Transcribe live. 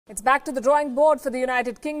It's back to the drawing board for the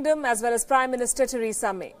United Kingdom as well as Prime Minister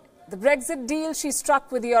Theresa May. The Brexit deal she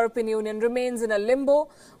struck with the European Union remains in a limbo.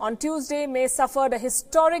 On Tuesday, May suffered a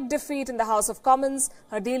historic defeat in the House of Commons.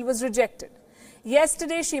 Her deal was rejected.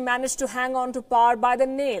 Yesterday, she managed to hang on to power by the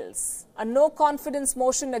nails. A no-confidence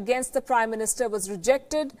motion against the Prime Minister was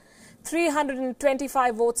rejected.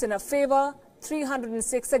 325 votes in her favour,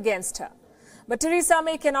 306 against her. But Theresa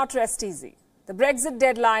May cannot rest easy. The Brexit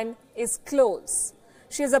deadline is close.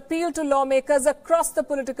 She has appealed to lawmakers across the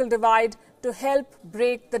political divide to help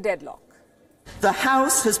break the deadlock. The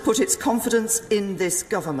House has put its confidence in this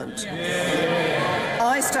government.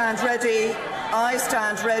 I stand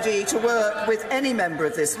ready to work with any member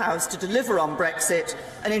of this House to deliver on Brexit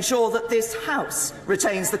and ensure that this House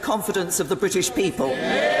retains the confidence of the British people.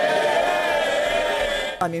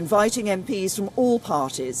 I'm inviting MPs from all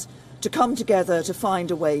parties to come together to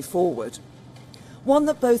find a way forward. One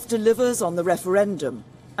that both delivers on the referendum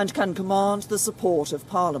and can command the support of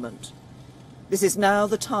Parliament. This is now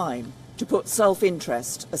the time to put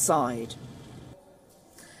self-interest aside.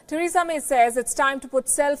 Theresa May says it's time to put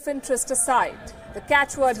self-interest aside. The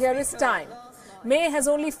catchword here is time. May has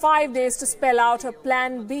only 5 days to spell out her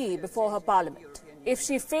plan B before her Parliament. If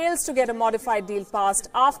she fails to get a modified deal passed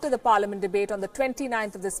after the Parliament debate on the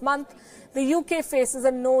 29th of this month, the UK faces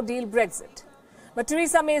a no-deal Brexit. But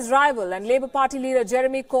Theresa May's rival and Labour Party leader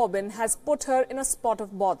Jeremy Corbyn has put her in a spot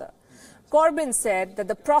of bother. Corbyn said that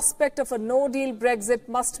the prospect of a no-deal Brexit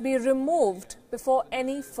must be removed before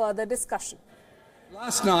any further discussion.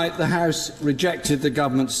 Last night, the House rejected the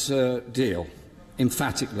government's deal,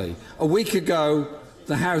 emphatically. A week ago,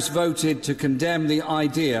 the House voted to condemn the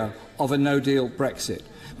idea of a no-deal Brexit.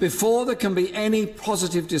 Before there can be any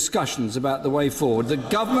positive discussions about the way forward, the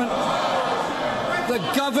government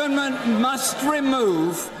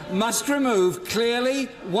must remove clearly,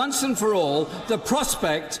 once and for all, the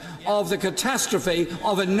prospect of the catastrophe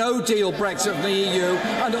of a no-deal Brexit from the EU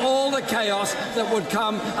and all the chaos that would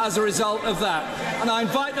come as a result of that. And I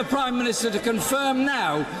invite the Prime Minister to confirm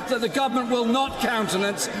now that the government will not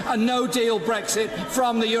countenance a no-deal Brexit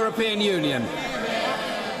from the European Union.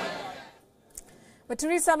 But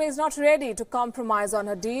Theresa May is not ready to compromise on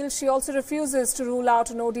her deal. She also refuses to rule out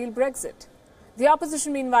a no-deal Brexit. The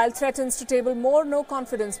opposition, meanwhile, threatens to table more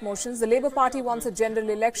no-confidence motions. The Labour Party wants a general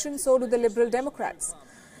election, so do the Liberal Democrats.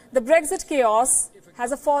 The Brexit chaos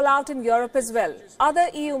has a fallout in Europe as well. Other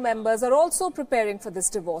EU members are also preparing for this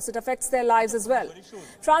divorce. It affects their lives as well.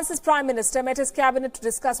 France's Prime Minister met his cabinet to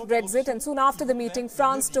discuss Brexit, and soon after the meeting,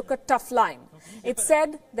 France took a tough line. It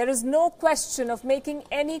said there is no question of making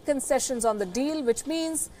any concessions on the deal, which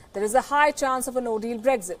means there is a high chance of a no-deal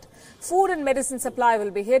Brexit. Food and medicine supply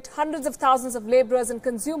will be hit. Hundreds of thousands of labourers and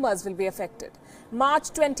consumers will be affected.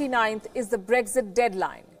 March 29th is the Brexit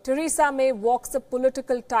deadline. Theresa May walks a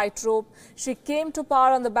political tightrope. She came to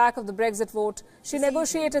power on the back of the Brexit vote. She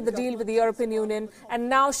negotiated the deal with the European Union, and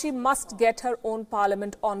now she must get her own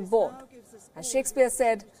parliament on board. As Shakespeare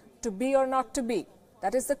said, to be or not to be,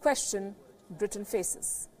 that is the question Britain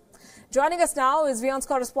faces. Joining us now is Wion's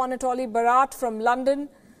correspondent Ollie Bharat from London.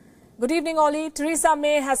 Good evening, Ollie. Theresa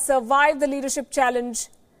May has survived the leadership challenge,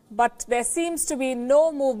 but there seems to be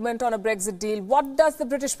no movement on a Brexit deal. What does the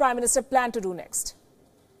British Prime Minister plan to do next?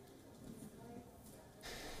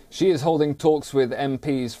 She is holding talks with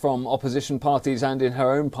MPs from opposition parties and in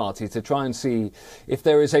her own party to try and see if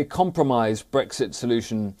there is a compromise Brexit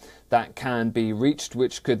solution that can be reached,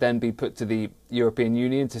 which could then be put to the European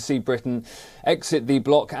Union to see Britain exit the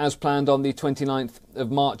bloc as planned on the 29th of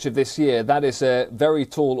March of this year. That is a very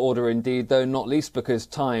tall order indeed, though not least because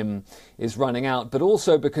time is running out, but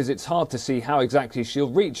also because it's hard to see how exactly she'll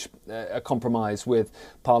reach a compromise with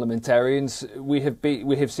parliamentarians. We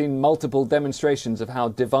have seen multiple demonstrations of how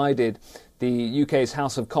divided the UK's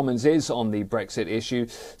House of Commons is on the Brexit issue,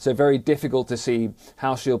 so very difficult to see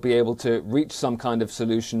how she'll be able to reach some kind of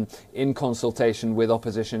solution in consultation with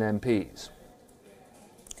opposition MPs.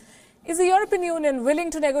 Is the European Union willing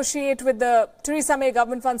to negotiate with the Theresa May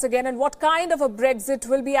government once again, and what kind of a Brexit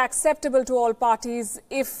will be acceptable to all parties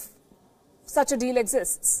if such a deal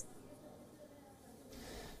exists?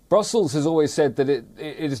 Brussels has always said that it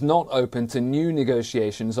is not open to new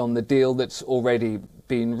negotiations on the deal that's already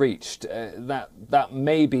been reached. That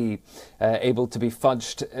may be able to be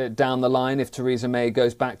fudged down the line if Theresa May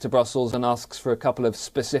goes back to Brussels and asks for a couple of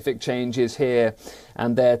specific changes here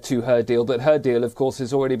and there to her deal. But her deal, of course,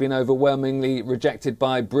 has already been overwhelmingly rejected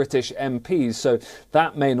by British MPs, so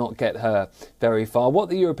that may not get her very far. What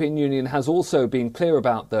the European Union has also been clear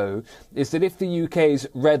about, though, is that if the UK's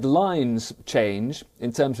red lines change,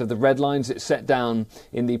 in terms of the red lines it set down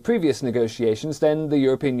in the previous negotiations, then the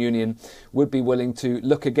European Union would be willing to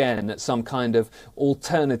look again at some kind of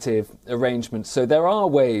alternative arrangement. So there are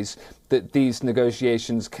ways that these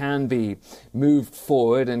negotiations can be moved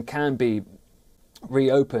forward and can be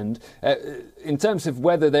reopened. In terms of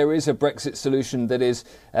whether there is a Brexit solution that is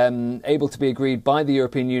able to be agreed by the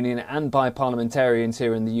European Union and by parliamentarians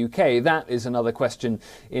here in the UK, that is another question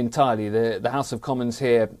entirely. The House of Commons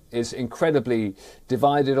here is incredibly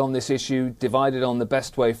divided on this issue, divided on the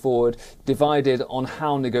best way forward, divided on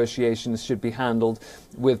how negotiations should be handled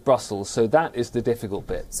with Brussels. So that is the difficult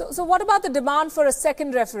bit. So what about the demand for a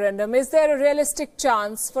second referendum? Is there a realistic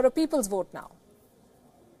chance for a people's vote now?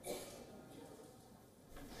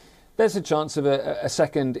 There's a chance of a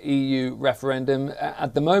second EU referendum.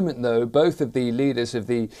 At the moment, though, both of the leaders of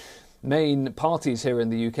the main parties here in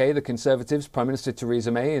the UK, the Conservatives, Prime Minister Theresa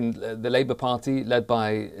May, and the Labour Party, led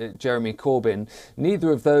by Jeremy Corbyn,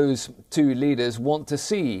 neither of those two leaders want to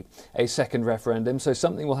see a second referendum, so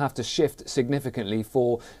something will have to shift significantly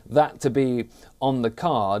for that to be on the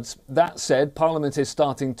cards. That said, Parliament is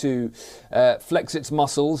starting to flex its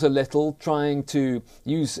muscles a little, trying to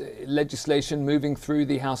use legislation moving through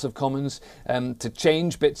the House of Commons to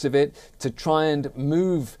change bits of it, to try and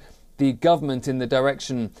move the government in the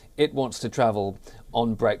direction it wants to travel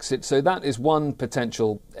on Brexit. So that is one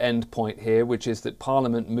potential end point here, which is that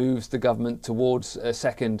Parliament moves the government towards a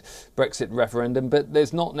second Brexit referendum. But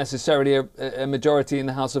there's not necessarily a majority in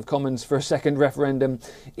the House of Commons for a second referendum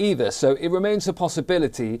either. So it remains a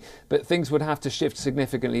possibility, but things would have to shift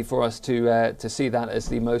significantly for us to see that as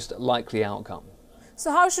the most likely outcome. So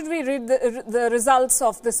how should we read the results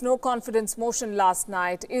of this no-confidence motion last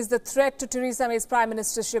night? Is the threat to Theresa May's prime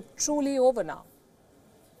ministership truly over now?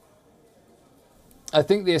 I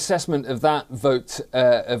think the assessment of that vote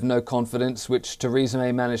of no confidence, which Theresa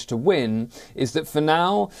May managed to win, is that for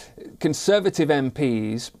now, Conservative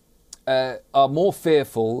MPs are more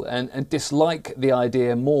fearful and dislike the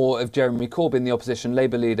idea more of Jeremy Corbyn, the opposition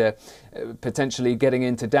Labour leader, potentially getting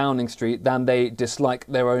into Downing Street than they dislike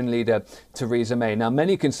their own leader, Theresa May. Now,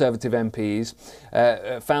 many Conservative MPs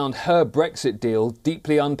found her Brexit deal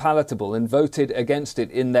deeply unpalatable and voted against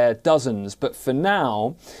it in their dozens. But for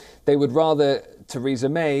now, they would rather Theresa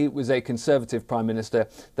May was a Conservative Prime Minister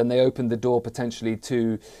than they opened the door potentially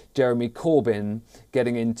to Jeremy Corbyn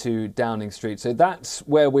getting into Downing Street. So that's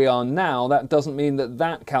where we are now. That doesn't mean that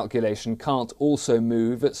that calculation can't also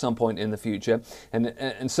move at some point in the future.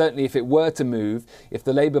 And certainly if it were to move, if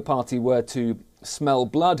the Labour Party were to smell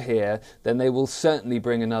blood here, then they will certainly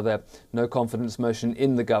bring another no confidence motion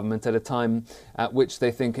in the government at a time at which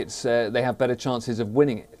they think they have better chances of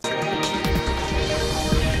winning it.